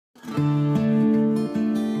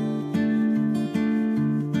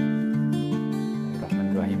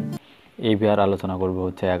এইবার আলোচনা করব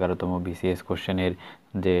হচ্ছে 11তম বিসিএস কোশ্চেনের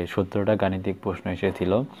যে 17টা গাণিতিক প্রশ্ন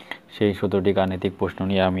এসেছিল সেই 17টি গাণিতিক প্রশ্ন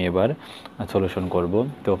নিয়ে আমি এবার সলিউশন করব।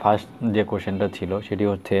 তো ফার্স্ট যে কোশ্চেনটা ছিল সেটি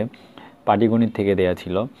হচ্ছে পাটিগণিত থেকে দেয়া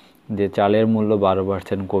ছিল যে চালের মূল্য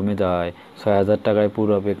 12% কমে যাওয়ায় 6000 টাকায়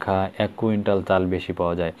পূর্বাপেক্ষা 1 কুইন্টাল চাল বেশি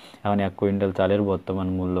পাওয়া যায়। এখন 1 কুইন্টাল চালের বর্তমান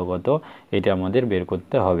মূল্য কত এটা আমাদের বের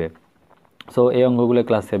করতে হবে। সো এই অঙ্কগুলো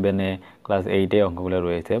ক্লাস 7-এ ক্লাস 8-এ অঙ্কগুলো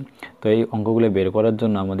রয়েছে। তো এই অঙ্কগুলো বের করার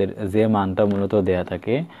জন্য আমাদের যে মানটা মূলত দেয়া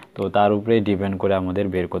থাকে তো তার উপরেই ডিপেন্ড করে আমাদের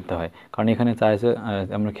বের করতে হয়। কারণ এখানে চাইছে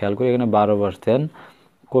আমরা খেয়াল করি এখানে 12%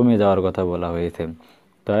 কমে যাওয়ার কথা বলা হয়েছে।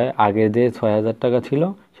 তাই আগে যে 6000 টাকা ছিল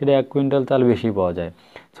সেটা 1 কুইন্টাল চাল বেশি পাওয়া যায়।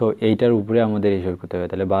 সো এইটার উপরে আমাদের হিসাব করতে হবে।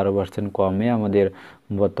 তাহলে 12% কমে আমাদের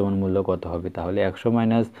বর্তমান মূল্য কত হবে, তাহলে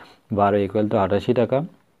 100 - 12 = 88 টাকা।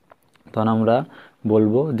 তখন আমরা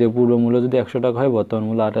বলবো যে পূর্ব মূল্য যদি 100 টাকা হয় বর্তমান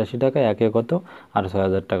মূল্য 88 টাকা, একে কত আর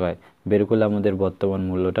 6000 টাকায় বের করলে আমাদের বর্তমান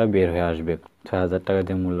মূল্যটা বের হয়ে আসবে। 6000 টাকার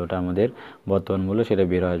যে মূল্যটা আমাদের বর্তমান মূল্য সেটা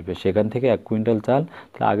বের হয়ে আসবে। সেখান থেকে 1 কুইন্টাল চাল,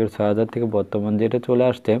 তাহলে আগের 6000 থেকে বর্তমান যেটা চলে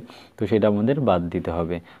আসছে তো সেটা আমাদের বাদ দিতে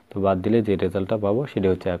হবে। তো বাদ দিলে যে রেজাল্টটা পাবো সেটা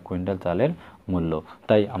হচ্ছে 1 কুইন্টাল চালের মূল্য।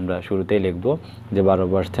 তাই আমরা শুরুতেই লিখব যে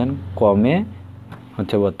 12% কমে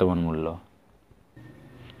হচ্ছে বর্তমান মূল্য,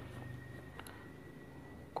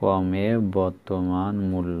 কমে বর্তমান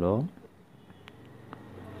মূল্য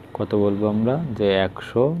কত বলবো আমরা যে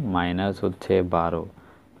 100 মাইনাস হচ্ছে 12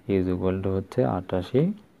 হচ্ছে 88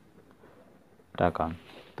 টাকা।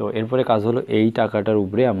 তো এরপরে কাজ হলো এই টাকাটার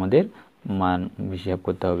উপরে আমাদের মান হিসাব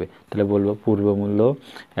করতে হবে। তাহলে বলবো পূর্ব মূল্য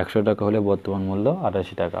 100 টাকা হলে বর্তমান মূল্য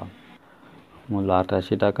 88 টাকা, মূল্য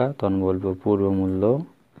 88 টাকা। তখন বলবো পূর্ব মূল্য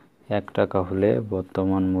 1 টাকা হলে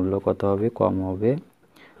বর্তমান মূল্য কত হবে, কম হবে।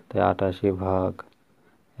 তাই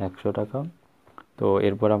 88/100 টাকা। তো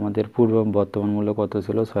এরপর আমাদের বর্তমান মূল্য কত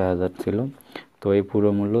ছিল, 6000 ছিল। তো এই পূর্ব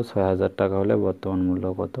মূল্য 6000 টাকা হলে বর্তমান মূল্য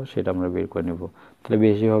কত সেটা আমরা বের করে নেব। তাহলে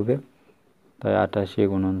বেশি হবে, তাই 88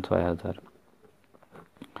 × 6000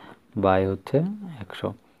 বাই হচ্ছে 100।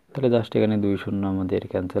 তাহলে জাস্ট এখানে 2 শূন্য আমাদের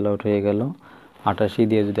ক্যান্সেল আউট হয়ে গেল। 88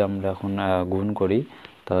 দিয়ে যদি আমরা এখন গুণ করি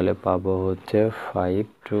তাহলে পাবো হচ্ছে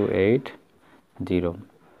 5280।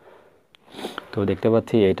 তো দেখতে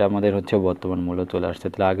পাচ্ছি এটা আমাদের হচ্ছে বর্তমান মূল্য চলে আসছে।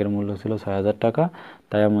 তাহলে আগের মূল্য ছিল 6000 টাকা,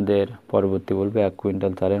 তাই আমাদের পরবর্তী বলবে 1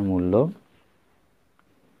 কুইন্টাল চালের মূল্য।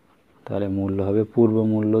 তাহলে মূল্য হবে পূর্ব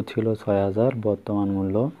মূল্য ছিল 6000, বর্তমান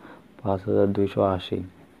মূল্য 5280।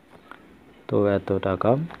 তো এত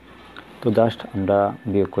টাকা। তো জাস্ট আমরা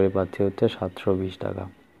বিয়োগ করে পাচ্ছি হচ্ছে 720 টাকা।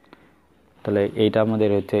 তাহলে এইটা আমাদের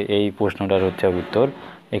হচ্ছে এই প্রশ্নটার হচ্ছে উত্তর।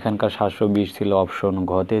 এখানকার 720 ছিল অপশন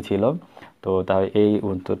ঘতে ছিল। তো তাই এই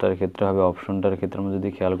উত্তরটার ক্ষেত্রে হবে, অপশনটার ক্ষেত্রে আমরা যদি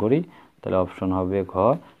খেয়াল করি তাহলে অপশন হবে ঘ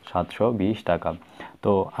 720 টাকা।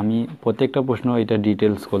 তো আমি প্রত্যেকটা প্রশ্ন এটা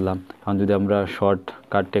ডিটেলস করলাম। এখন যদি আমরা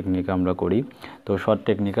শর্টকাট টেকনিক আমরা করি তো শর্ট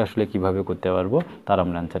টেকনিক আসলে কিভাবে করতে পারবো তার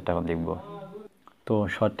আমরা অ্যান্সারটা এখন দেখব। তো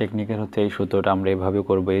শর্ট টেকনিকের হচ্ছে এই সূত্রটা আমরা এভাবে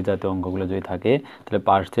করবো, এই জাতীয় অঙ্কগুলো যদি থাকে তাহলে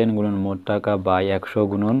পার্সেন্ট গুণন মোট টাকা বাই 100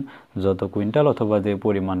 গুণন যত কুইন্টাল অথবা যে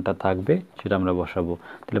পরিমাণটা থাকবে সেটা আমরা বসাবো।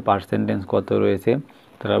 তাহলে পার্সেন্টেজ কত রয়েছে,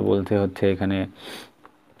 তারা বলতে হচ্ছে এখানে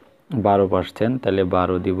 12%, তাহলে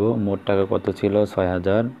 12 দিব। মোট টাকা কত ছিল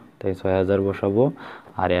 6000, তাই 6000 বসাবো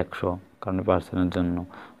আর 100 কারণ পার্সেন্টের জন্য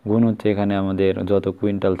গুণ হচ্ছে এখানে আমাদের যত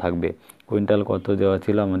কুইন্টাল থাকবে। কুইন্টাল কত দেওয়া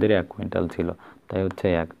ছিল আমাদের 1 কুইন্টাল ছিল, তাই হচ্ছে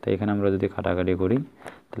 1। তাই এখানে আমরা যদি কাটাকাটি করি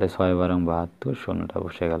তাহলে 6 × 72 শূন্যটা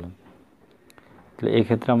বসে গেল। তাহলে এই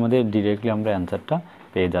ক্ষেত্রে আমাদের ডিরেক্টলি আমরা অ্যান্সারটা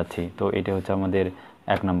পেয়ে যাচ্ছি। তো এটা হচ্ছে আমাদের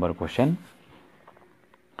 1 নম্বর কোশ্চেন।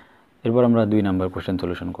 এরপর আমরা 2 নম্বর কোশ্চেন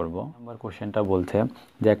সলিউশন করব। নম্বর কোশ্চেনটা বলছে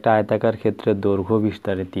যে একটা আয়তাকার ক্ষেত্রের দৈর্ঘ্য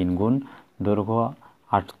বিস্তারে 3 গুণ, দৈর্ঘ্য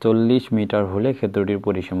 48 মিটার হলে ক্ষেত্রটির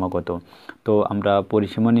পরিসীমা কত। তো আমরা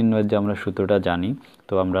পরিসীমা নির্ণয়ের যে আমরা সূত্রটা জানি,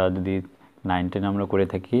 তো আমরা যদি 9-10 আমরা করে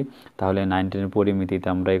থাকি তাহলে 9-10 পরিমিতিতে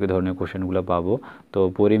আমরা এই ধরনের কোশ্চেনগুলো পাবো। তো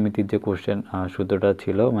পরিমিতির যে কোশ্চেন সূত্রটা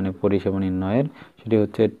ছিল মানে পরিসীমা নির্ণয়ের, সেটি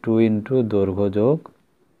হচ্ছে 2 × দৈর্ঘ্য যোগ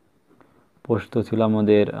প্রস্থ ছিল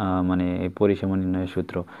আমাদের মানে এই পরিসীমা নির্ণয়ের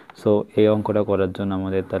সূত্র। সো এই অঙ্কটা করার জন্য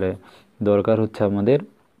আমাদের তাহলে দরকার হচ্ছে আমাদের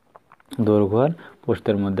দৈর্ঘ্য আর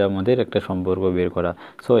প্রস্থের মধ্যে আমাদের একটা সম্পর্ক বের করা।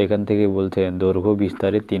 সো এখান থেকে বলছে দৈর্ঘ্য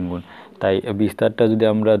বিস্তারের 3 গুণ, তাই বিস্তারটা যদি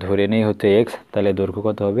আমরা ধরে নেই হচ্ছে এক্স, তাহলে দৈর্ঘ্য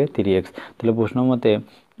কত হবে 3x। তাহলে প্রশ্ন মতে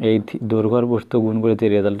এই দৈর্ঘ্য আর প্রস্থ গুণ করে যে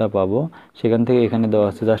রেজাল্টটা পাবো সেখান থেকে এখানে দেওয়া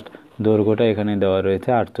আছে জাস্ট দৈর্ঘ্যটা এখানে দেওয়া রয়েছে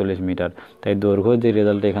 48 মিটার। তাই দৈর্ঘ্য যে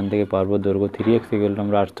রেজাল্টটা এখান থেকে পারবো দৈর্ঘ্য 3x =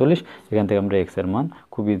 আমরা 48, এখান থেকে আমরা এক্সের মান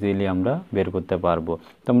খুব ইজিলি আমরা বের করতে পারবো।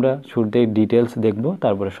 তো আমরা শুরুতেই ডিটেলস দেখব,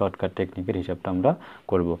 তারপরে শর্টকাট টেকনিকের হিসাবটা আমরা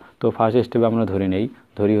করব। তো ফার্স্ট স্টেপে আমরা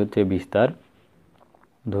ধরি হচ্ছে বিস্তার,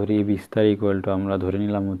 বিস্তার আমরা ধরে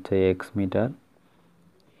নিলাম হচ্ছে x মিটার।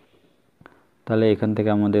 তাহলে এখান থেকে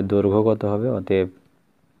আমাদের দৈর্ঘ্য কত হবে, অতএব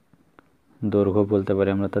দৈর্ঘ্য বলতে পারি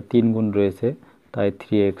আমরা, তার 3 গুণ রয়েছে, তাই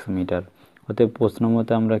 3x মিটার। অতএব প্রশ্ন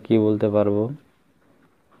মতে আমরা কি বলতে পারবো,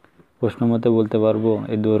 প্রশ্ন মতে বলতে পারবো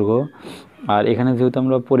এই দৈর্ঘ্য, আর এখানে যেহেতু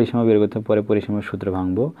আমরা পরিসীমা বের করতে পরে পরিসীমার সূত্র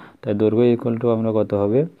ভাঙবো, তাই দৈর্ঘ্য ইকুয়াল টু আমরা কত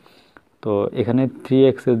হবে, তো এখানে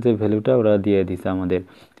 3x এর যে ভ্যালুটা ওরা দিয়ে দিছে আমাদের,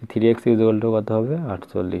 3x ইকুয়াল টু কত হবে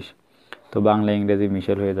 48। তো বাংলা ইংরেজি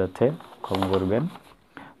মিশেল হয়ে যাচ্ছে, ক্ষমা করবেন।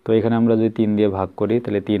 তো এখানে আমরা যদি 3 দিয়ে ভাগ করি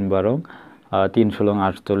তাহলে 3 12 3 16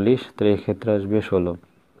 48, তাহলে এক্ষেত্রে আসবে 16।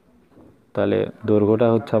 তাহলে দৈর্ঘ্যটা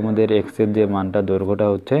হচ্ছে আমাদের এক্সের যে মানটা, দৈর্ঘ্যটা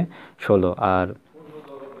হচ্ছে 16। আর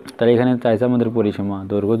তাহলে এখানে চাইছে আমাদের পরিসীমা,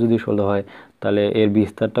 দৈর্ঘ্য যদি 16 হয় তাহলে এর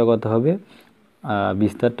বিস্তারটা কত হবে,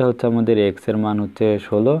 বিস্তারটা হচ্ছে আমাদের এক্স এর মান হচ্ছে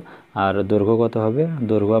 16, আর দৈর্ঘ্য কত হবে,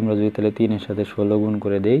 দৈর্ঘ্য আমরা যদি তাহলে 3 এর সাথে 16 গুণ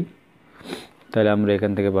করে দেই, তাহলে আমরা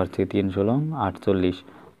এখান থেকে পাচ্ছি 3 16 48।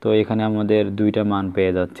 তো এখানে আমাদের দুইটা মান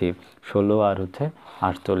পেয়ে যাচ্ছি, 16 আর হচ্ছে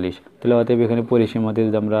 48। তাহলে অতএব এখানে পরিসীমাতে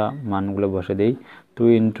যদি আমরা মানগুলো বসে দিই, 2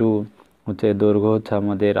 ইন্টু হচ্ছে দৈর্ঘ্য হচ্ছে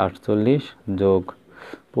আমাদের 48 যোগ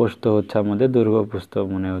প্রস্থ হচ্ছে আমাদের, দৈর্ঘ্য প্রস্থ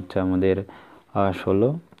মনে হচ্ছে আমাদের 16,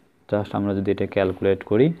 জাস্ট আমরা যদি এটা ক্যালকুলেট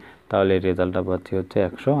করি তাহলে রেজাল্টটা পাচ্ছি হচ্ছে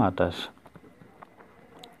 128।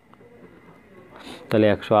 তাহলে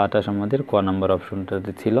 128 আমাদের ক নাম্বার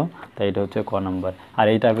অপশনটাতে ছিল, তাই এটা হচ্ছে ক নাম্বার। আর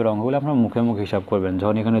এই টাইপের অঙ্কগুলো আপনার মুখে মুখে হিসাব করবেন,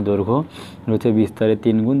 যখন এখানে দৈর্ঘ্য হচ্ছে বিস্তারে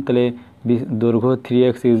 3 গুণ, তাহলে দৈর্ঘ্য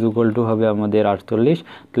 3x ইজ ইকুয়াল টু হবে আমাদের 48।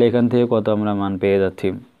 তাহলে এখান থেকে কত আমরা মান পেয়ে যাচ্ছি,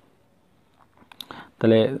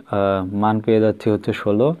 তাহলে মান পেয়ে যাচ্ছি হচ্ছে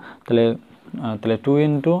 16। তাহলে তাহলে 2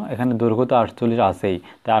 ইন্টু এখানে দৈর্ঘ্য তো 48 আছেই,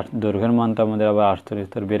 তাই দৈর্ঘ্যের মানটা আমাদের আবার 48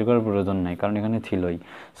 তো বের করার প্রয়োজন নাই, কারণ এখানে ছিলই।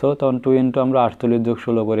 সো তখন 2 ইন্টু আমরা 48 যোগ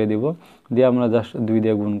 16 করে দিব, দিয়ে আমরা জাস্ট 2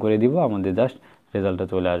 দিয়ে গুণ করে দিব, আমাদের জাস্ট রেজাল্টটা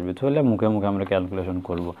চলে আসবে। চলে মুখে মুখে আমরা ক্যালকুলেশন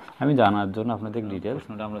করব। আমি জানার জন্য আপনাদের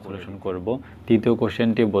ডিটেলসটা আমরা সলিউশন করব। তৃতীয়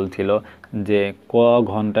কোশ্চেনটি বলছিল যে ক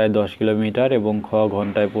ঘন্টায় 10 কিলোমিটার এবং খ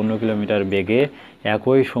ঘন্টায় 15 কিলোমিটার বেগে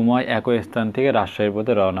একই সময় একই স্থান থেকে রাজশাহীর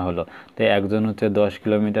পথে রওনা হলো। তো একজন হচ্ছে 10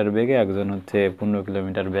 কিলোমিটার বেগে, একজন হচ্ছে 15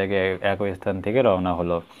 কিলোমিটার বেগে একই স্থান থেকে রওনা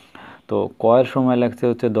হলো। তো কয়ের সময় লাগছে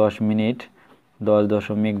হচ্ছে 10 মিনিট,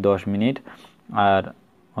 10.10 মিনিট, আর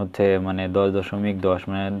হচ্ছে মানে 10.10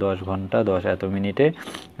 মানে 10 ঘন্টা 10 এত মিনিটে,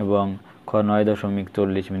 এবং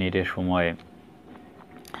 9.40 মিনিটের সময়ে,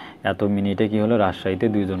 এত মিনিটে কি হলো রাজশাহীতে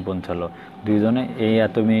দুইজন পৌঁছালো। দুইজনে এই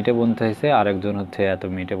এত মিনিটে পৌঁছাইছে, আরেকজন হচ্ছে এত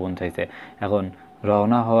মিনিটে পৌঁছাইছে। এখন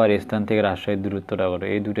রওনা হওয়ার স্থান থেকে রাজশাহীর দূরত্বটা কত,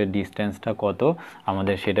 এই দুটোর ডিস্টেন্সটা কত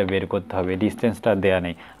আমাদের সেটা বের করতে হবে। ডিস্টেন্সটা দেয়া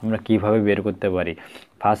নেই, আমরা কিভাবে বের করতে পারি,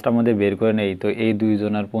 ফার্স্ট আমাদের বের করে নেই তো এই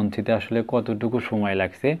দুইজনের পৌঁছিতে আসলে কতটুকু সময়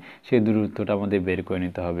লাগছে সেই দূরত্বটা আমাদের বের করে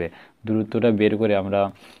নিতে হবে। দূরত্বটা বের করে আমরা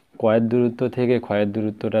কয়ের দূরত্ব থেকে ক্ষয়ের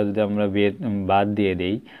দূরত্বটা যদি আমরা বাদ দিয়ে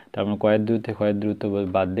দেই, তার মানে কয়ের দূরত্ব থেকে ক্ষয়ের দূরত্ব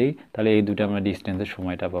বাদ দিই, তাহলে এই দুটো আমরা ডিস্টেন্সের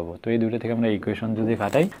সময়টা পাবো। তো এই দুটো থেকে আমরা ইকুয়েশন যদি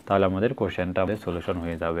খাটাই তাহলে আমাদের কোশ্চেনটা আমাদের সলিউশন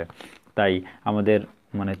হয়ে যাবে। তাই আমাদের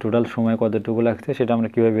মানে টোটাল সময় কতটুকু লাগছে সেটা আমরা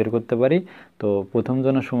কীভাবে বের করতে পারি। তো প্রথম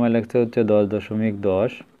জনের সময় লাগছে হচ্ছে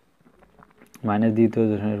 10.10 মাইনাস দ্বিতীয়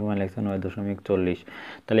জনের সময় লাগছে 9.40,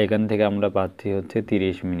 তাহলে এখান থেকে আমরা পাচ্ছি হচ্ছে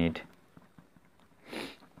 30 মিনিট।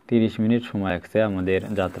 30 মিনিট সময় লাগছে আমাদের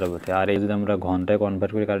যাত্রাপথে। আর এই যদি আমরা ঘন্টায়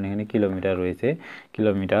কনভার্ট করি, কারণ এখানে কিলোমিটার রয়েছে,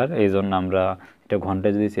 কিলোমিটার, এই জন্য আমরা এটা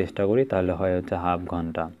ঘন্টায় যদি চেষ্টা করি তাহলে হয় হচ্ছে হাফ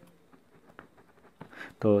ঘন্টা।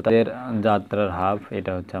 তো তাদের যাত্রার হাফ,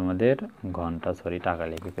 এটা হচ্ছে আমাদের ঘন্টা, সরি টাকা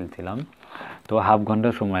লিখে ফেলছিলাম। তো হাফ ঘন্টা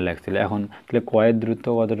সময় লাগছিল। এখন তাহলে কয়ের দূরত্ব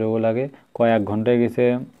কতটুকু লাগে, কয় 1 ঘন্টায় গেছে,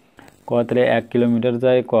 তাহলে 1 কিলোমিটার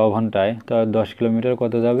যায় ক ঘন্টায়, তো 10 কিলোমিটার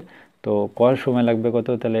কত যাবে, তো কয় সময় লাগবে কত,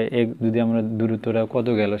 তাহলে যদি আমরা দূরত্বটা কত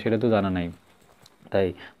গেল সেটা তো জানা নাই, তাই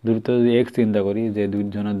দূরত্ব যদি এক্স চিন্তা করি যে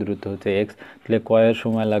দুইজনের দূরত্ব হচ্ছে এক্স, তাহলে কয়ের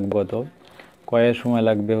সময় লাগবে কত, কয়ের সময়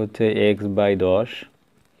লাগবে হচ্ছে x/10,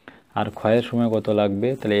 আর ক্ষয়ের সময় কত লাগবে,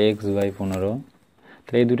 তাহলে x/15।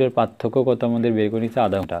 তাহলে এই দুটোর পার্থক্য কত আমাদের বের করে নিচ্ছে,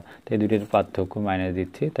 আধা ঘন্টা। তো এই দুটোর পার্থক্য মাইনাস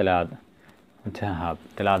দিচ্ছি, তাহলে হচ্ছে হাফ,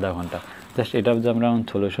 তাহলে আধা ঘন্টা। জাস্ট এটা যদি আমরা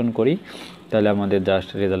সলিউশন করি তাহলে আমাদের জাস্ট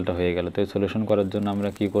রেজাল্টটা হয়ে গেল। তো এই সলিউশন করার জন্য আমরা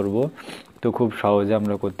কি করব, তো খুব সহজে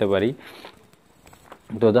আমরা করতে পারি।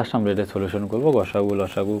 তো জাস্ট আমরা এটা সলিউশন করব,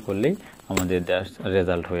 লসাগু করলেই আমাদের জাস্ট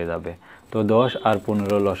রেজাল্ট হয়ে যাবে। তো 10 আর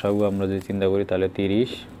 15 লসাগু আমরা যদি চিন্তা করি তাহলে 30,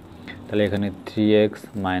 তাহলে এখানে 3x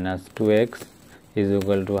 - 2x is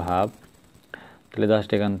equal to half. তাহলে জাস্ট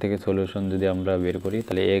এখান থেকে সলিউশন যদি আমরা বের করি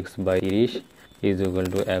তাহলে x/30 ইজ ইকুয়াল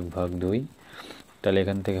টু 1/2। তাহলে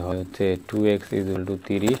এখান থেকে হয় হচ্ছে 2x ইজ ইকুয়াল টু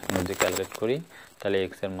 30, আমরা যদি ক্যালকুলেট করি তাহলে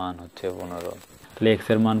x এর মান হচ্ছে 15। তাহলে x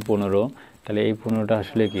এর মান 15, তাহলে এই 15টা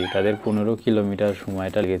আসলে কি, তাদের 15 কিলোমিটার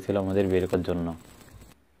সময়টা লেগেছিল আমাদের বের করার জন্য।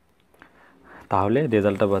 তাহলে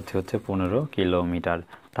রেজাল্টটা পাচ্ছি হচ্ছে 15 কিলোমিটার।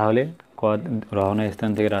 তাহলে রওনা স্থান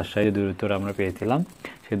থেকে রাজশাহীর দূরত্বটা আমরা পেয়েছিলাম,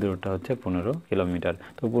 সেই দূরত্বটা হচ্ছে 15 কিলোমিটার।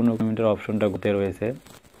 তো 15 কিলোমিটার অপশনটা কোথায় রয়েছে,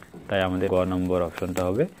 তাই আমাদের গ নম্বর অপশনটা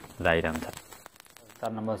হবে রাইট আনসার।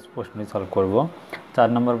 4 নম্বর প্রশ্নটি সলভ করব। 4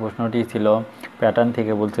 নম্বর প্রশ্নটি ছিল প্যাটার্ন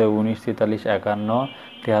থেকে বলছে 19, 43, 51,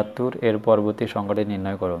 73 এর পরবর্তী সংখ্যাটি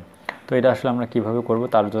নির্ণয় করো। তো এটা আসলে আমরা কিভাবে করব,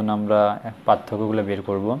 তার জন্য আমরা পার্থক্যগুলো বের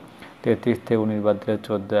করব। 33 থেকে 19 বাদ দিলে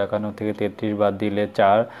 14, 51 থেকে 33 বাদ দিলে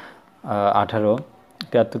 4, 18,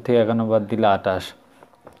 73 থেকে 51 বাদ দিলে 28।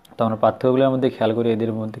 তো আমরা পার্থক্যগুলোর মধ্যে খেয়াল করি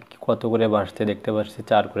এদের মধ্যে কত করে বাড়ছে, দেখতে পাচ্ছি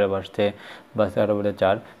 4 করে বাড়ছে বা 4 বলে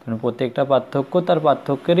 4, কারণ প্রত্যেকটা পার্থক্য তার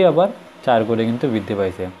পার্থক্যেরই আবার 4 করে কিন্তু বৃদ্ধি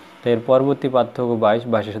পাইছে। তো এর পরবর্তী পার্থক্য 22,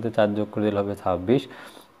 22-এর সাথে 4 যোগ করে দিলে হবে 26।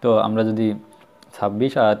 তো আমরা যদি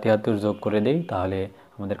 26 আর 73 যোগ করে দিই তাহলে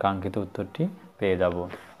আমাদের কাঙ্ক্ষিত উত্তরটি পেয়ে যাব।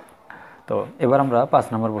 তো এবার আমরা 5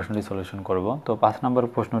 নম্বর প্রশ্নটি সলিউশন করব। তো 5 নম্বর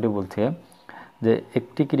প্রশ্নটি বলছে যে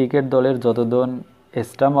একটি ক্রিকেট দলের যতজন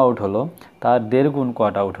স্টাম্প আউট হলো তার 1.5 গুণ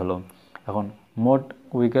কট আউট হলো। এখন মোট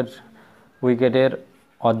উইকেটের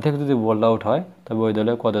অর্ধেক যদি বোল্ড আউট হয় তবে ওই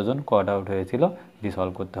দলে কতজন কট আউট হয়েছিল এটি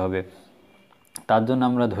সলভ করতে হবে। তার জন্য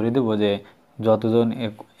আমরা ধরে দেব যে যতজন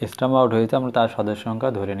স্টাম্প আউট হয়েছে আমরা তার সদস্য সংখ্যা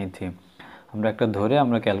ধরে নিচ্ছি। আমরা একটা ধরে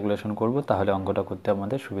আমরা ক্যালকুলেশন করব, তাহলে অঙ্কটা করতে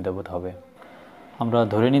আমাদের সুবিধাবোধ হবে। আমরা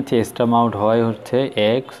ধরে নিচ্ছি স্টাম্প আউট হয় হচ্ছে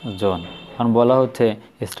x জন, কারণ বলা হচ্ছে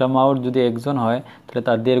স্টাম্প আউট যদি একজন হয় তাহলে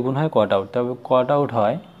তার 1.5 গুণ হয় কট আউট। তবে কট আউট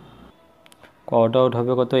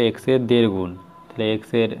হবে কত, x-এর 1.5 গুণ। তাহলে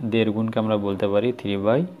x-এর 1.5 গুণকে আমরা বলতে পারি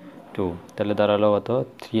 3/2, তাহলে দাঁড়ালো কত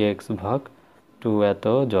 3x ভাগ 2 এত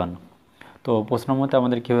জন। তো প্রশ্ন মতে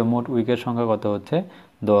আমাদের কী হবে, মোট উইকেট সংখ্যা কত হচ্ছে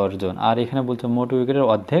 10 জন। আর এখানে বলছে মোট উইকেটের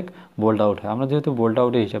অর্ধেক বোল্ড আউট হয়। আমরা যেহেতু বোল্ড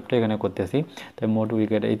আউটের হিসাবটা এখানে করতেছি, তাই মোট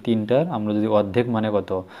উইকেট এই তিনটার আমরা যদি অর্ধেক মানে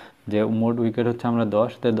কত, যে মোট উইকেট হচ্ছে আমরা 10,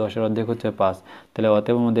 তাই 10-এর অর্ধেক হচ্ছে 5, তাহলে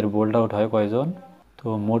অতএব আমাদের বোল্ড আউট হয় কয়জন। তো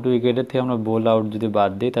মোট উইকেটের থেকে আমরা বোল্ড আউট যদি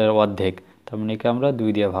বাদ দিই তাহলে অর্ধেক, তার মানে একে আমরা 2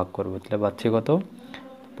 দিয়ে ভাগ করবো, তাহলে পাচ্ছি কত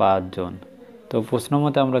 5 জন। তো প্রশ্ন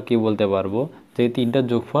মতে আমরা কি বলতে পারবো যে তিনটার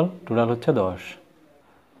যোগফল টোটাল হচ্ছে 10।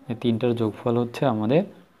 এই তিনটার যোগফল হচ্ছে আমাদের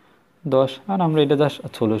 10, আর আমরা এটা জাস্ট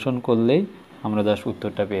সলিউশন করলেই আমরা জাস্ট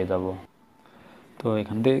উত্তরটা পেয়ে যাব। তো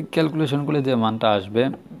এখান থেকে ক্যালকুলেশন করলে যে মানটা আসবে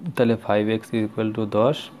তাহলে 5x =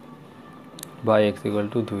 10 বা x =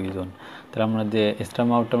 2 জন। তাহলে আমরা যে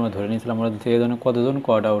স্টাম্প আউটটা আমরা ধরে নিয়েছিলাম, আমরা যে জন্য কতজন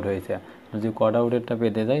কট আউট হয়েছে, যদি কট আউটেরটা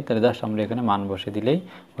পেতে যাই তাহলে জাস্ট আমরা এখানে মান বসে দিলেই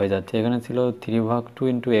হয়ে যাচ্ছে। এখানে ছিল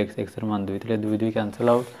 3/2 × x, এর মান 2, তাহলে 2 ক্যান্সেল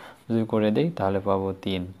আউট যদি করে দেই তাহলে পাবো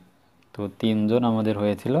 3। তো 3 জন আমাদের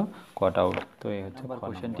হয়েছিল কট আউট। তো এই হচ্ছে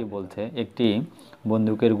কোশ্চেনটি বলছে একটি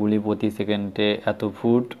বন্দুকের গুলি প্রতি সেকেন্ডে এত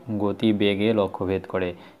ফুট গতি বেগে লক্ষ্যভেদ করে।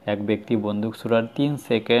 এক ব্যক্তি বন্দুক ছোড়ার 3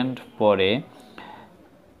 সেকেন্ড পরে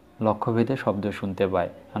লক্ষ্যভেদে শব্দ শুনতে পায়।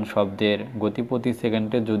 কারণ শব্দের গতি প্রতি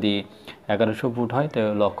সেকেন্ডে যদি 1100 ফুট হয়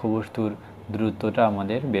তাহলে লক্ষ্যবস্তুর দূরত্বটা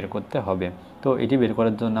আমাদের বের করতে হবে। তো এটি বের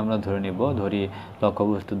করার জন্য আমরা ধরি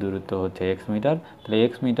লক্ষ্যবস্তুর দূরত্ব হচ্ছে x মিটার। তাহলে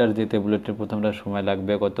x মিটার যেতে বুলেটের প্রথমটা সময়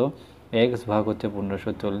লাগবে কত, x ভাগ হচ্ছে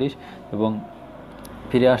 1540, এবং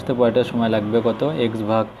ফিরে আসতে পরেটার সময় লাগবে কত, x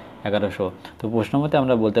ভাগ 1100। তো প্রশ্ন মতে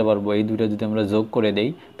আমরা বলতে পারবো এই দুটো যদি আমরা যোগ করে দেই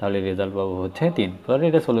তাহলে রেজাল্ট পাবো হচ্ছে 3। পরে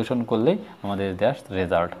এটা সলিউশন করলেই আমাদের জাস্ট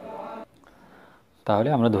রেজাল্ট। তাহলে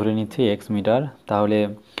আমরা ধরে নিচ্ছি x মিটার। তাহলে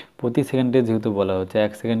প্রতি সেকেন্ডে যেহেতু বলা হচ্ছে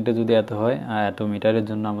 1 সেকেন্ডে যদি এত হয়, এত মিটারের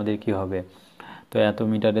জন্য আমাদের কি হবে, তো এত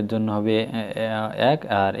মিটারের জন্য হবে 1,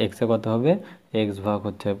 আর এক্সে কত হবে, x ভাগ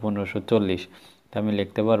হচ্ছে 1540। তো আমি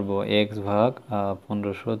লিখতে পারবো x ভাগ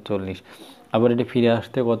 1540। আবার এটি ফিরে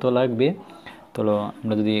আসতে কত লাগবে, তো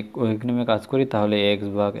আমরা যদি ওইখানে কাজ করি তাহলে x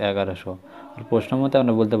ভাগ 1100। আর প্রশ্ন মতে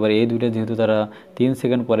আমরা বলতে পারি এই দুটো যেহেতু তারা 3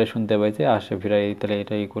 সেকেন্ড পরে শুনতে পাইছে আসে ফিরাই, তাহলে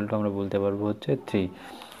এটা ইকুয়াল টু আমরা বলতে পারবো হচ্ছে 3।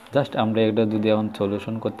 জাস্ট আমরা এটা যদি এখন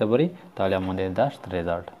সলিউশন করতে পারি তাহলে আমাদের জাস্ট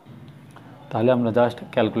রেজাল্ট। তাহলে আমরা জাস্ট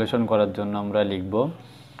ক্যালকুলেশন করার জন্য আমরা লিখব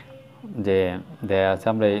যে দেয়া আছে,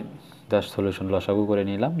 আমরা এই জাস্ট সলিউশন লসাগু করে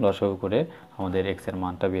নিলাম। লসাগু করে আমাদের এক্সের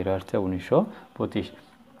মানটা বের আসছে 1925,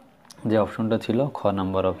 যে অপশনটা ছিল খ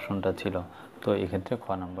নাম্বার অপশনটা ছিল। তো এক্ষেত্রে খ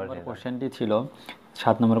নাম্বার কোশ্চেনটি ছিল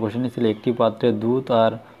 7 নম্বর কোশ্চেনটি ছিল একটি পাত্রে দুধ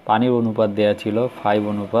আর পানির অনুপাত দেয়া ছিল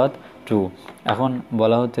 5:2। এখন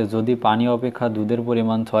বলা হচ্ছে যদি পানি অপেক্ষা দুধের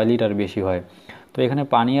পরিমাণ 6 লিটার বেশি হয়, তো এখানে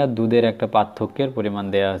পানি আর দুধের একটা পার্থক্যের পরিমাণ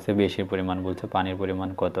দেয়া আছে, বেশি পরিমাণ বলছে, পানির পরিমাণ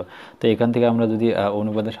কত। তো এখান থেকে আমরা যদি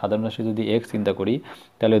অনুপাতের সাধারণ রাশি যদি x চিন্তা করি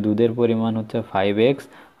তাহলে দুধের পরিমাণ হচ্ছে 5x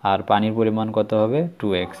আর পানির পরিমাণ কত হবে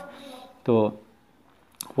 2x। তো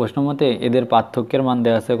প্রশ্ন মতে এদের পার্থক্যের মান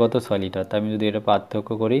দেওয়া আছে কত, 6 লিটার। তাই আমি যদি এটা পার্থক্য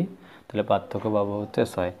করি তাহলে পার্থক্য পাবো হচ্ছে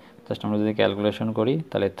 6। জাস্ট আমরা যদি ক্যালকুলেশন করি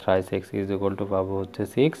তাহলে 3x পাবো হচ্ছে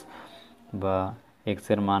 6, বা x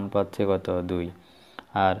এর মান পাচ্ছে কত 2।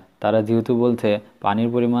 আর তারা যেহেতু বলছে পানির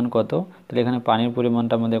পরিমাণ কত, তাহলে এখানে পানির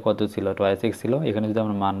পরিমাণটা আমাদের কত ছিল, 2x ছিল। এখানে যদি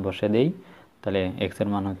আমরা মান বসে দেই তাহলে x এর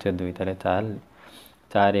মান হচ্ছে 2, তাহলে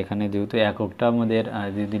 4 এখানে যেহেতু এককটা আমাদের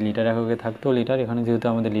যদি লিটার এককে থাকতো লিটার, এখানে যেহেতু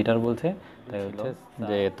আমাদের লিটার বলছে তাই হচ্ছে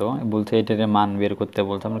যে তো বলছে এটার মান বের করতে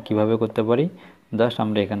বলছে। আমরা কিভাবে করতে পারি, জাস্ট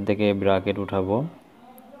আমরা এখান থেকে ব্র্যাকেট উঠাবো।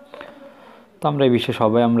 তো আমরা এই বিষয়ে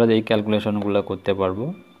সবাই আমরা এই ক্যালকুলেশনগুলো করতে পারবো।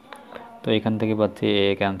 তো এখান থেকে পাচ্ছি এ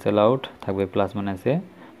ক্যান্সেল আউট, থাকবে প্লাস মাইনাসে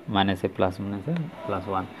মাইনাসে প্লাস মাইনাসে প্লাস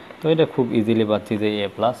 1। তো এটা খুব ইজিলি পাচ্ছি যে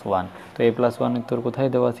a+1। তো a+1 উত্তর কোথায়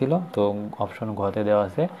দেওয়া ছিল, তো অপশন ঘতে দেওয়া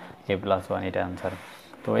আছে a+1, এটা অ্যান্সার।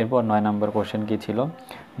 তো এরপর 9 নম্বর কোশ্চেন কী ছিল,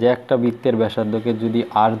 যে একটা বৃত্তের ব্যাসার্ধকে যদি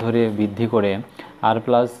r ধরে বৃদ্ধি করে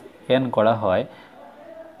r+n করা হয়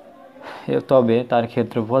তবে তার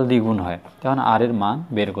ক্ষেত্রফল দ্বিগুণ হয়, তখন r এর মান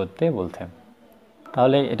বের করতে বলছে।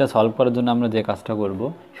 তাহলে এটা সলভ করার জন্য আমরা যে কাজটা করব,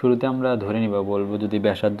 শুরুতে আমরা ধরে নিব, বলবো যদি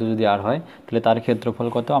ব্যাসার্ধ যদি r হয় তাহলে তার ক্ষেত্রফল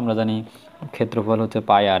কত, আমরা জানি ক্ষেত্রফল হচ্ছে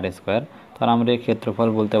πr²। তাহলে আমরা এই ক্ষেত্রফল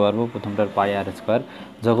বলতে পারবো প্রথমটার πr²।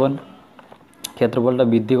 যখন ক্ষেত্রফলটা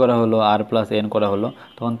বৃদ্ধি করা হলো r+n করা হলো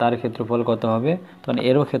তখন তার ক্ষেত্রফল কত হবে, তখন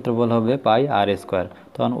এরও ক্ষেত্রফল হবে πr²।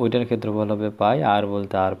 তখন ওইটার ক্ষেত্রফল হবে πr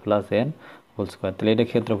বলতে r+n হোল স্কোয়ার। তাহলে এটা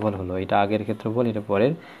ক্ষেত্রফল হলো, এটা আগের ক্ষেত্রফল, এটা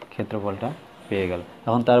পরের ক্ষেত্রফলটা পেয়ে গেল।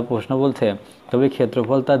 এখন তার প্রশ্ন বলছে তবে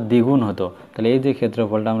ক্ষেত্রফল তার দ্বিগুণ হতো, তাহলে এই যে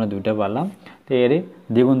ক্ষেত্রফলটা আমরা দুইটা পারলাম, তো এরই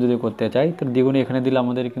দ্বিগুণ যদি করতে চাই তো দ্বিগুণ এখানে দিলে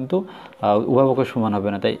আমাদের কিন্তু উভয়পক্ষের সমান হবে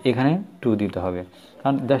না, তাই এখানে 2 দিতে হবে।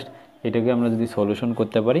 কারণ জাস্ট এটাকে আমরা যদি সলিউশন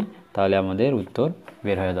করতে পারি তাহলে আমাদের উত্তর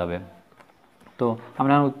বের হয়ে যাবে। তো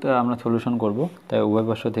আমরা সলিউশন করব, তাই উভয়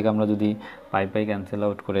পার্শ্ব থেকে আমরা যদি পাই ক্যান্সেল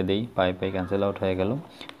আউট করে দেই, পাই ক্যান্সেল আউট হয়ে গেল।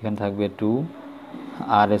 এখানে থাকবে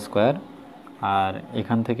 2r², আর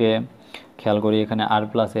এখান থেকে খেয়াল করি এখানে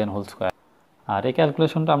r+n হোল স্কোয়ার। আর এই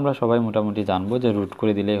ক্যালকুলেশনটা আমরা সবাই মোটামুটি জানবো যে রুট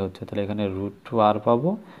করে দিলেই হচ্ছে, তাহলে এখানে √2r পাবো,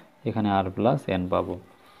 এখানে r+n পাবো।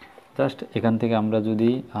 জাস্ট এখান থেকে আমরা যদি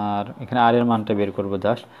এখানে r এর মানটা বের করব,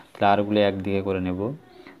 জাস্ট তাহলে rগুলো একদিকে করে নেব।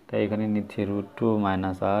 তাই এখানে নিচ্ছি √2 - r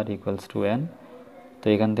 = n। তো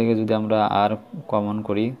এখান থেকে যদি আমরা r কমন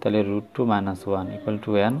করি তাহলে √2 - 1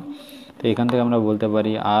 = n। তো এখান থেকে আমরা বলতে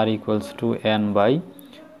পারি r =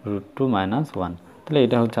 n/√2 - 1। তাহলে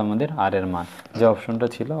এটা হচ্ছে আমাদের r এর মান, যে অপশনটা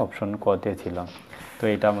ছিল অপশন কতে ছিল। তো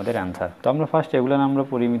এটা আমাদের অ্যান্সার। তো আমরা ফার্স্ট এগুলো আমরা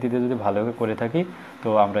পরিমিতিতে যদি ভালোভাবে করে থাকি তো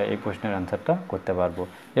আমরা এই প্রশ্নের অ্যান্সারটা করতে পারবো।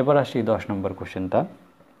 এবার আসি 10 নম্বর কোশ্চেনটা।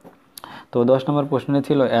 তো 10 নম্বর প্রশ্নে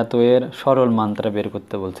ছিল এত এর সরল মানটা বের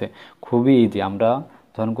করতে বলছে। খুবই ইজি, আমরা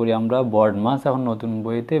যখন করি আমরা বড মাস, এখন নতুন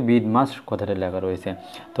বইতে বিড মাস কথাটা লেখা রয়েছে।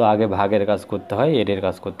 তো আগে ভাগের কাজ করতে হয়, এর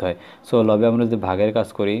কাজ করতে হয়। সো লবে আমরা যদি ভাগের কাজ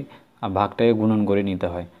করি ভাগটাকে গুণন করে নিতে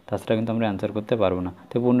হয়, তাছাড়া কিন্তু আমরা অ্যান্সার করতে পারবো না।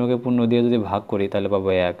 তো পূর্ণকে পূর্ণ দিয়ে যদি ভাগ করি তাহলে পাবো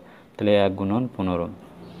 1, তাহলে 1 × 15।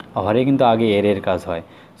 হরে কিন্তু আগে এর কাজ হয়,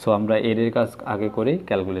 সো আমরা এর কাজ আগে করেই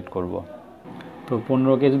ক্যালকুলেট করব। তো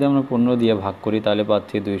 15কে যদি আমরা 15 দিয়ে ভাগ করি তাহলে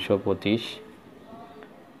পাচ্ছি 225।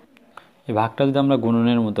 এই ভাগটা যদি আমরা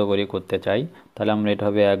গুণনের মতো করে করতে চাই তাহলে আমরা এটা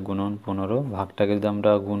হবে 1 × 15। ভাগটাকে যদি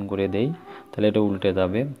আমরা গুণ করে দেই তাহলে এটা উল্টে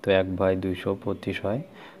যাবে, তো 1/225 হয়।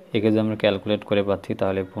 একে যদি আমরা ক্যালকুলেট করে পাচ্ছি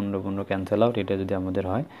তাহলে 15 ক্যান্সেল আউট, এটা যদি আমাদের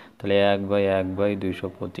হয় তাহলে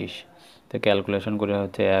 1/1/225। তো ক্যালকুলেশন করে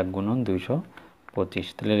হচ্ছে 1 × 225,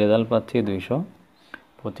 তাহলে রেজাল্ট পাচ্ছি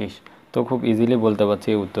 225। তো খুব ইজিলি বলতে পারছি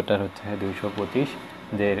এই উত্তরটা হচ্ছে 225,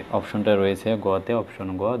 যে অপশনটা রয়েছে গতে, অপশন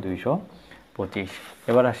গ 225।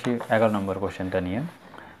 এবার আসি 11 নম্বর কোশ্চেনটা নিয়ে।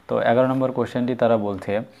 তো 11 নম্বর কোশ্চেনটি তারা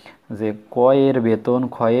বলছে যে কয়ের বেতন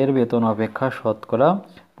ক্ষয়ের বেতন অপেক্ষা শতকরা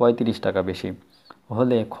 35 টাকা বেশি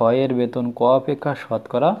হলে ক্ষয়ের বেতন ক অপেক্ষা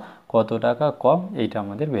শতকরা কত টাকা কম, এইটা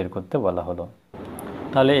আমাদের বের করতে বলা হলো।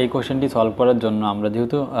 তাহলে এই কোশ্চেনটি সলভ করার জন্য আমরা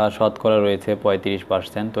যেহেতু শতকরা রয়েছে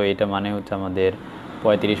 35%, তো এটা মানে হচ্ছে আমাদের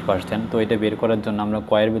 35%। তো এটা বের করার জন্য আমরা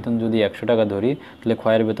ক্ষয়ের বেতন যদি 100 টাকা ধরি তাহলে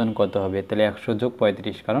ক্ষয়ের বেতন কত হবে, তাহলে 100 +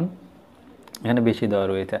 35, কারণ এখানে বেশি দেওয়া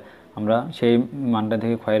রয়েছে। আমরা সেই মানটা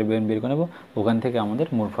থেকে ক্ষয়ের বেতন বের করে নেব, ওখান থেকে আমাদের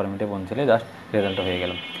মূল ফর্মেটে পৌঁছলে জাস্ট রেজাল্টটা হয়ে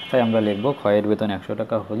গেল। তাই আমরা লিখব ক্ষয়ের বেতন 100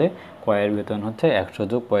 টাকা হলে ক্ষয়ের বেতন হচ্ছে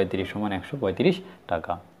 100 + 35 = 135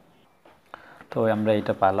 টাকা। তো আমরা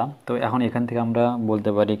এটা পেলাম। তো এখন এখান থেকে আমরা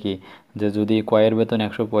বলতে পারি কি, যে যদি ক্ষয়ের বেতন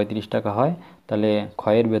 135 টাকা হয় তাহলে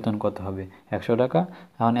ক্ষয়ের বেতন কত হবে 100 টাকা।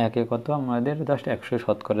 এখন একে কত আমাদের জাস্ট 100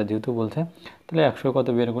 শতকরা যেহেতু বলছে, তাহলে 100 কত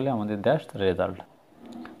বের করলে আমাদের জাস্ট রেজাল্ট।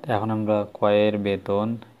 তো এখন আমরা ক্ষয়ের বেতন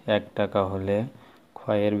 1 টাকা হলে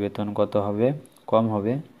ক্ষয়ের বেতন কত হবে, কম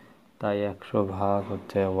হবে, তাই 100 ভাগ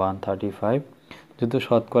হচ্ছে 135, যেহেতু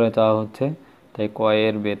শতকরা চাওয়া হচ্ছে তাই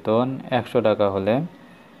ক্ষয়ের বেতন 100 টাকা হলে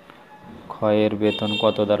ক্ষয়ের বেতন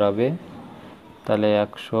কত দাঁড়াবে, তাহলে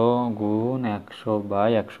 100 ×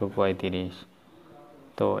 100/135।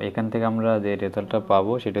 তো এখান থেকে আমরা যে রেজাল্টটা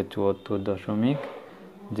পাবো সেটা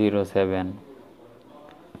 74.07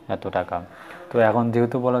 এত টাকা। তো এখন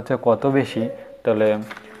যেহেতু বলা হচ্ছে কত বেশি, তাহলে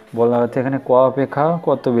বলা হচ্ছে এখানে ক অপেক্ষা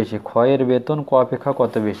কত বেশি, ক্ষয়ের বেতন ক অপেক্ষা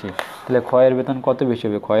কত বেশি। তাহলে ক্ষয়ের বেতন কত বেশি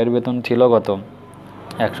হবে, ক্ষয়ের বেতন ছিল কত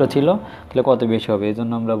 100 ছিল, তাহলে কত বেশি হবে, এই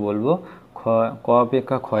জন্য আমরা বলবো ক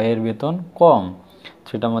অপেক্ষা ক্ষয়ের বেতন কম।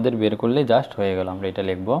 সেটা আমাদের বের করলে জাস্ট হয়ে গেল, আমরা এটা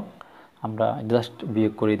লিখব। আমরা জাস্ট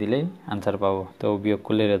বিয়োগ করে দিলেই অ্যান্সার পাবো। তো বিয়োগ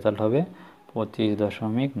করলে রেজাল্ট হবে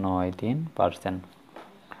 25.93%।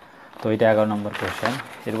 তো এটা 11 নম্বর কোশ্চেন।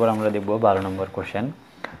 এরপর আমরা দেখব 12 নম্বর কোশ্চেন।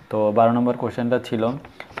 তো 12 নম্বর কোশ্চেনটা ছিল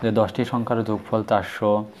যে 10টি সংখ্যার যোগফল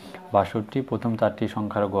 462, প্রথম 4টি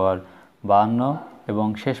সংখ্যার গড় 52 এবং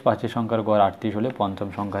শেষ 5টি সংখ্যার গড় 38 হলে পঞ্চম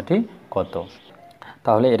সংখ্যাটি কত।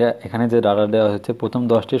 তাহলে এখানে যে ডাটা দেওয়া হচ্ছে, প্রথম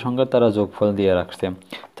 10টি সংখ্যার তারা যোগফল দিয়ে রাখছে,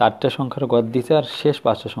 4টে সংখ্যার গড় দিছে আর শেষ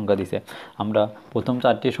 5টা সংখ্যা দিছে। আমরা প্রথম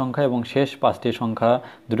 4টি সংখ্যা এবং শেষ 5টি সংখ্যা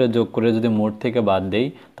দুটো যোগ করে যদি মোট থেকে বাদ দেই,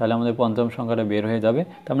 তাহলে আমাদের পঞ্চম সংখ্যাটা বের হয়ে যাবে।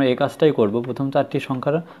 তো আমরা এই কাজটাই করব, প্রথম 4টি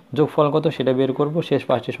সংখ্যার যোগফল কত সেটা বের করব, শেষ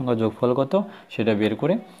 5টি সংখ্যার যোগফল কত সেটা বের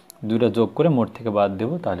করে দুটো যোগ করে মোট থেকে বাদ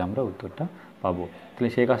দেবো, তাহলে আমরা উত্তরটা পাবো। তাহলে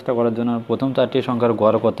সেই কাজটা করার জন্য প্রথম 4টি সংখ্যার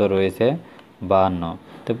গড় কত রয়েছে 52।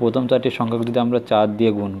 তো প্রথম 4টি সংখ্যাকে যদি আমরা 4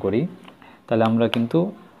 দিয়ে গুণ করি, তাহলে আমরা কিন্তু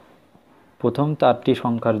প্রথম 4টি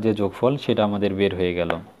সংখ্যার যে যোগফল সেটা আমাদের বের হয়ে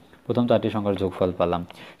গেল, প্রথম 4টি সংখ্যার যোগফল পেলাম।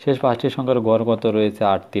 শেষ 5টি সংখ্যার গড় কত রয়েছে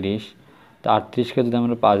 38। তো 38কে যদি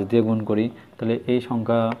আমরা 5 দিয়ে গুণ করি, তাহলে এই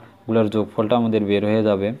সংখ্যাগুলোর যোগফলটা আমাদের বের হয়ে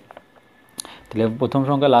যাবে। তাহলে প্রথম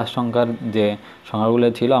সংখ্যা লাস্ট সংখ্যার যে সংখ্যাগুলো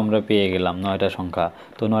ছিল আমরা পেয়ে গেলাম 9টা সংখ্যা।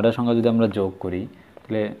 তো 9টা সংখ্যা যদি আমরা যোগ করি,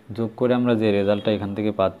 তাহলে যোগ করে আমরা যে রেজাল্টটা এখান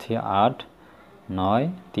থেকে পাচ্ছি 8, 9,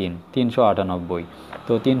 3, 398।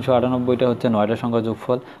 তো 398টা হচ্ছে 9টা সংখ্যা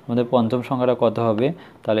যোগফল। আমাদের পঞ্চম সংখ্যাটা কত হবে,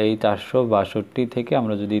 তাহলে এই 462 থেকে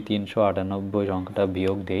আমরা যদি 398 সংখ্যাটা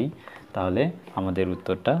বিয়োগ দেই, তাহলে আমাদের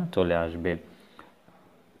উত্তরটা চলে আসবে।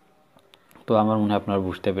 তো আমার মনে হয় আপনারা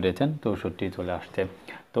বুঝতে পেরেছেন, 64 চলে আসছে।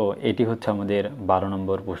 তো এটি হচ্ছে আমাদের 12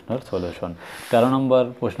 নম্বর প্রশ্নের সলিউশন। 13 নম্বর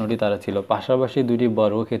প্রশ্নটি তারা ছিল, পাশাপাশি দুটি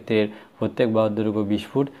বর্গক্ষেত্রের প্রত্যেক বাহুর দৈর্ঘ্য 20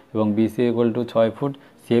 ফুট এবং BC = 6 foot,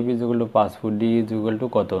 CF = 5 foot, D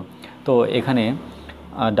 = কত। তো এখানে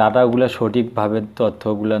ডাটাগুলো সঠিকভাবে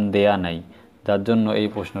তথ্যগুলো দেয়া নাই, যার জন্য এই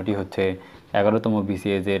প্রশ্নটি হচ্ছে 11তম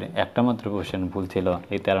BCS এর একটা মাত্র কোশ্চেন ভুল ছিল,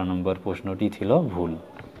 এই 13 নম্বর প্রশ্নটি ছিল ভুল।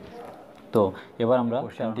 তো এবার আমরা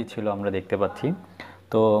কোশ্চেনটি ছিল আমরা দেখতে পাচ্ছি।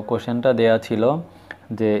 তো কোশ্চেনটা দেয়া ছিল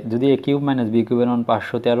যে যদি a কিউব মাইনাস b কিউবের মান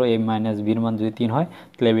 513, a মাইনাস বির মান যদি 3 হয়,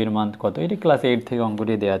 তাহলে বির মান কত। এটি ক্লাস 8 থেকে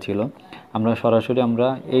অঙ্কটি দেয়া ছিল। আমরা সরাসরি আমরা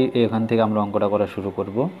এখান থেকে আমরা অঙ্কটা করা শুরু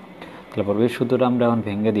করব। তাহলে পরে এই সূত্রটা আমরা এখন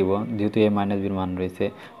ভেঙে দিব, যেহেতু a মাইনাস বির মান রয়েছে,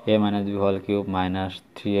 a minus B whole cube minus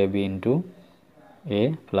 3ab into a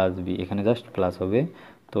plus B, এখানে জাস্ট প্লাস হবে।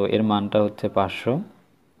 তো এর মানটা হচ্ছে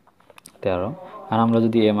 513। আর আমরা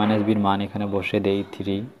যদি a মাইনাস বির মান এখানে বসে দেই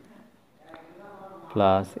 3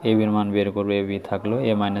 প্লাস a বির মান বের করবো, a বি থাকলো,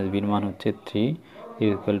 a মাইনাস বির মান হচ্ছে 3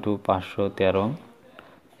 ইকুয়াল টু 513।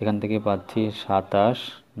 এখান থেকে পাচ্ছি 27,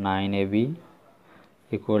 9ab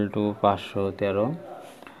ইকুয়াল টু 513।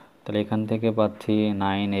 তাহলে এখান থেকে পাচ্ছি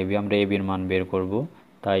 9ab, আমরা a বির মান বের করব,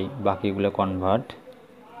 তাই বাকিগুলো কনভার্ট।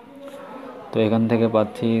 তো এখান থেকে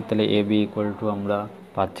পাচ্ছি তাহলে ab ইকুয়াল টু আমরা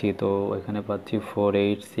পাচ্ছি, তো এখানে পাচ্ছি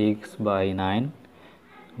 486/9।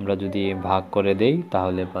 আমরা যদি ভাগ করে দেই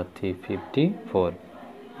তাহলে পাচ্ছি 54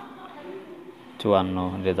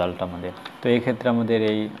 রেজাল্ট আমাদের। তো এই ক্ষেত্রে আমাদের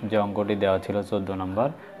এই যে অঙ্কটি দেওয়া ছিল 14 নম্বর,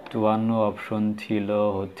 54 অপশন ছিল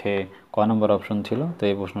হচ্ছে ক নম্বর অপশন ছিল। তো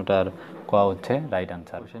এই প্রশ্নটার ক হচ্ছে রাইট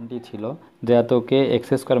আনসার। কোশ্চেনটি ছিল যে এতকে x²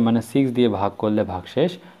 - 6 দিয়ে ভাগ করলে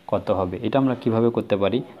ভাগশেষ কত হবে। এটা আমরা কিভাবে করতে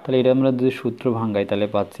পারি, তাহলে এটা আমরা যদি সূত্র ভাঙাই তাহলে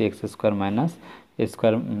পাচ্ছি x²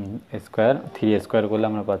 স্কোয়ার 3 করলে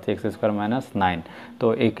আমরা পাচ্ছি x² - 9। তো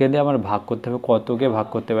একে দিয়ে আমার ভাগ করতে হবে, কতকে ভাগ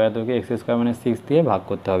করতে হবে, এতকে x² - 6 দিয়ে ভাগ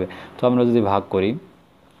করতে হবে। তো আমরা যদি ভাগ করি,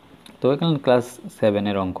 তো এখানে ক্লাস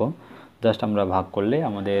 7-এর অঙ্ক, জাস্ট আমরা ভাগ করলে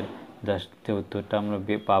আমাদের জাস্ট যে উত্তরটা আমরা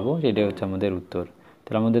পাবো এটাই হচ্ছে আমাদের উত্তর।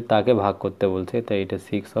 তাহলে আমাদের তাকে ভাগ করতে বলছে, তাই এটা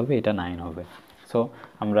 6 হবে, এটা 9 হবে। সো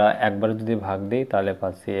আমরা একবার যদি ভাগ দিই তাহলে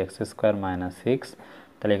পাচ্ছি x² - 6।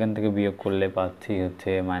 তাহলে এখান থেকে বিয়োগ করলে পাচ্ছি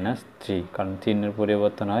হচ্ছে -3, কারণ চিহ্নের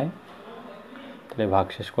পরিবর্তন হয়। তাহলে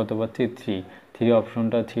ভাগশেষ কত পাচ্ছি 3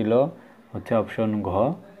 অপশনটা ছিল হচ্ছে অপশন ঘ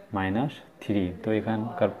 -3। তো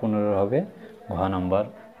এখানকার 15 হবে ঘ নম্বর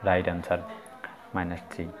রাইট আনসার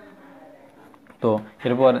 -3। তো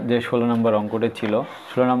এরপর যে 16 নম্বর অঙ্কটা ছিল,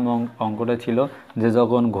 16 নম্বর অঙ্কটা ছিল যে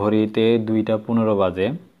যখন ঘড়িতে 2:15 বাজে,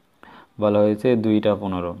 বলা হয়েছে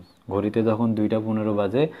 2:15, ঘড়িতে যখন 2:15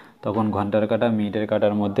 বাজে তখন ঘন্টার কাঁটা মিনিটের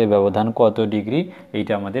কাঁটার মধ্যে ব্যবধান কত ডিগ্রি,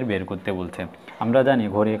 এইটা আমাদের বের করতে বলছে। আমরা জানি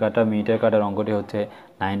ঘড়ির কাঁটা মিনিটের কাঁটার অঙ্কটি হচ্ছে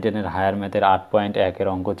 9-10-এর হায়ার ম্যাথের 8.1-এর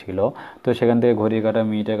অঙ্ক ছিল। তো সেখান থেকে ঘড়ির কাঁটা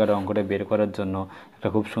মিনিটের কাঁটার অঙ্কটা বের করার জন্য এটা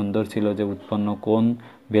খুব সুন্দর ছিল যে উৎপন্ন কোণ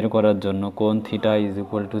বের করার জন্য কোণ থিটা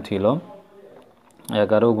 = ছিল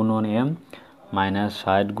 11 গুণন m মাইনাস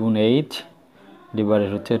 60 গুণ h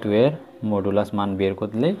ডিভাইডেড হচ্ছে 2 এর মডুলাস মান বের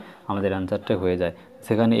করলে আমাদের অ্যান্সারটা হয়ে যায়।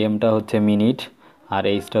 সেখানে এমটা হচ্ছে মিনিট আর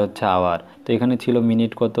এইচটা হচ্ছে আওয়ার। তো এখানে ছিল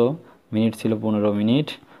মিনিট কত, মিনিট ছিল 15 মিনিট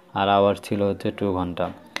আর আওয়ার ছিল হচ্ছে 2 ঘন্টা।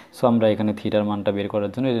 সো আমরা এখানে থিটার মানটা বের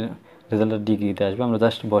করার জন্য রেজাল্টটা ডিগ্রিতে আসবে, আমরা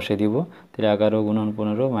জাস্ট বসে দিব। তাহলে 11 গুণন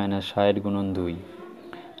 15 মাইনাস 60 গুণন 2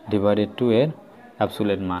 ডিভাইডেড 2 এর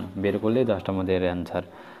অ্যাবসোলিউট মান বের করলে জাস্ট আমাদের অ্যান্সার।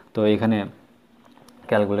 তো এখানে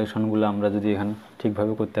ক্যালকুলেশনগুলো আমরা যদি এখানে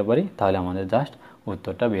ঠিকভাবে করতে পারি তাহলে আমাদের জাস্ট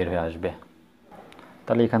উত্তরটা বের হয়ে আসবে।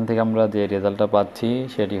 তাহলে এখান থেকে আমরা যে রেজাল্টটা পাচ্ছি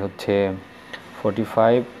সেটি হচ্ছে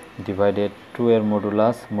 45 ডিভাইডেড 2 এর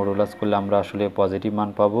মডুলাস করলে আমরা আসলে পজিটিভ মান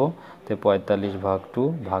পাবো। তো 45 ভাগ 2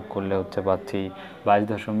 ভাগ করলে হচ্ছে পাচ্ছি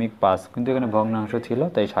 22.5, কিন্তু এখানে ভগ্নাংশ ছিল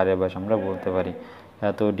তাই 22.5 আমরা বলতে পারি।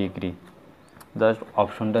 এত ডিগ্রি জাস্ট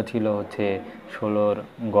অপশনটা ছিল হচ্ছে 16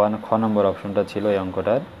 খ নম্বর অপশনটা ছিল এই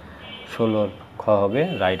অঙ্কটার, 16 খ হবে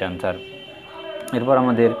রাইট অ্যান্সার। এরপর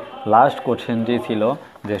আমাদের লাস্ট কোশ্চেনটি ছিল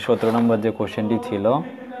যে 17 নম্বর যে কোশ্চেনটি ছিল,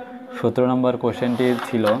 17 নম্বর কোশ্চেনটি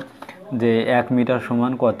ছিল যে 1 মিটার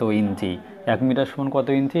সমান কত ইঞ্চি। 1 মিটার সমান কত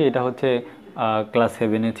ইঞ্চি, এটা হচ্ছে ক্লাস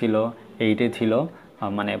 7-এ ছিল, 8-এ ছিল,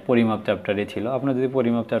 মানে পরিমাপ চ্যাপ্টারে ছিল। আপনারা যদি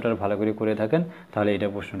পরিমাপ চ্যাপ্টার ভালো করে থাকেন তাহলে এটা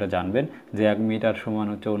প্রশ্নটা জানবেন যে 1 মিটার সমান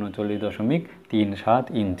হচ্ছে 39.37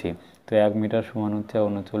 ইঞ্চি। তো 1 মিটার সমান হচ্ছে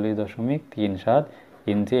 39.37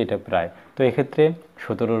 ইঞ্চি, এটা প্রায়। তো এক্ষেত্রে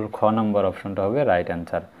 17 খ নম্বর অপশনটা হবে রাইট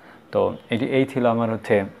অ্যান্সার। তো এই ছিল আমার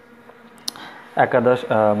হচ্ছে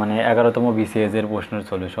মানে 11তম BCS এর প্রশ্নের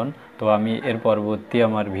সলিউশন। তো আমি এর পরবর্তী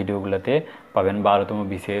আমার ভিডিওগুলোতে পাবেন 12তম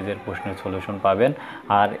BCS এর প্রশ্নের সলিউশন পাবেন।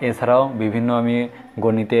 আর এছাড়াও বিভিন্ন আমি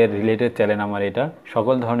গণিতের রিলেটেড চ্যানেল আমার এটা,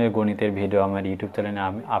 সকল ধরনের গণিতের ভিডিও আমার ইউটিউব চ্যানেলে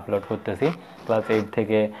আমি আপলোড করতেছি। ক্লাস 8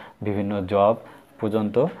 থেকে বিভিন্ন জব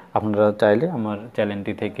পর্যন্ত আপনারা চাইলে আমার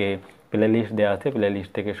চ্যানেলটি থেকে প্লে লিস্ট দেওয়া আছে, প্লে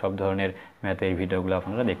লিস্ট থেকে সব ধরনের ম্যাথের ভিডিওগুলো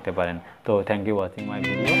আপনারা দেখতে পারেন। তো thank you watching my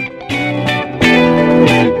video.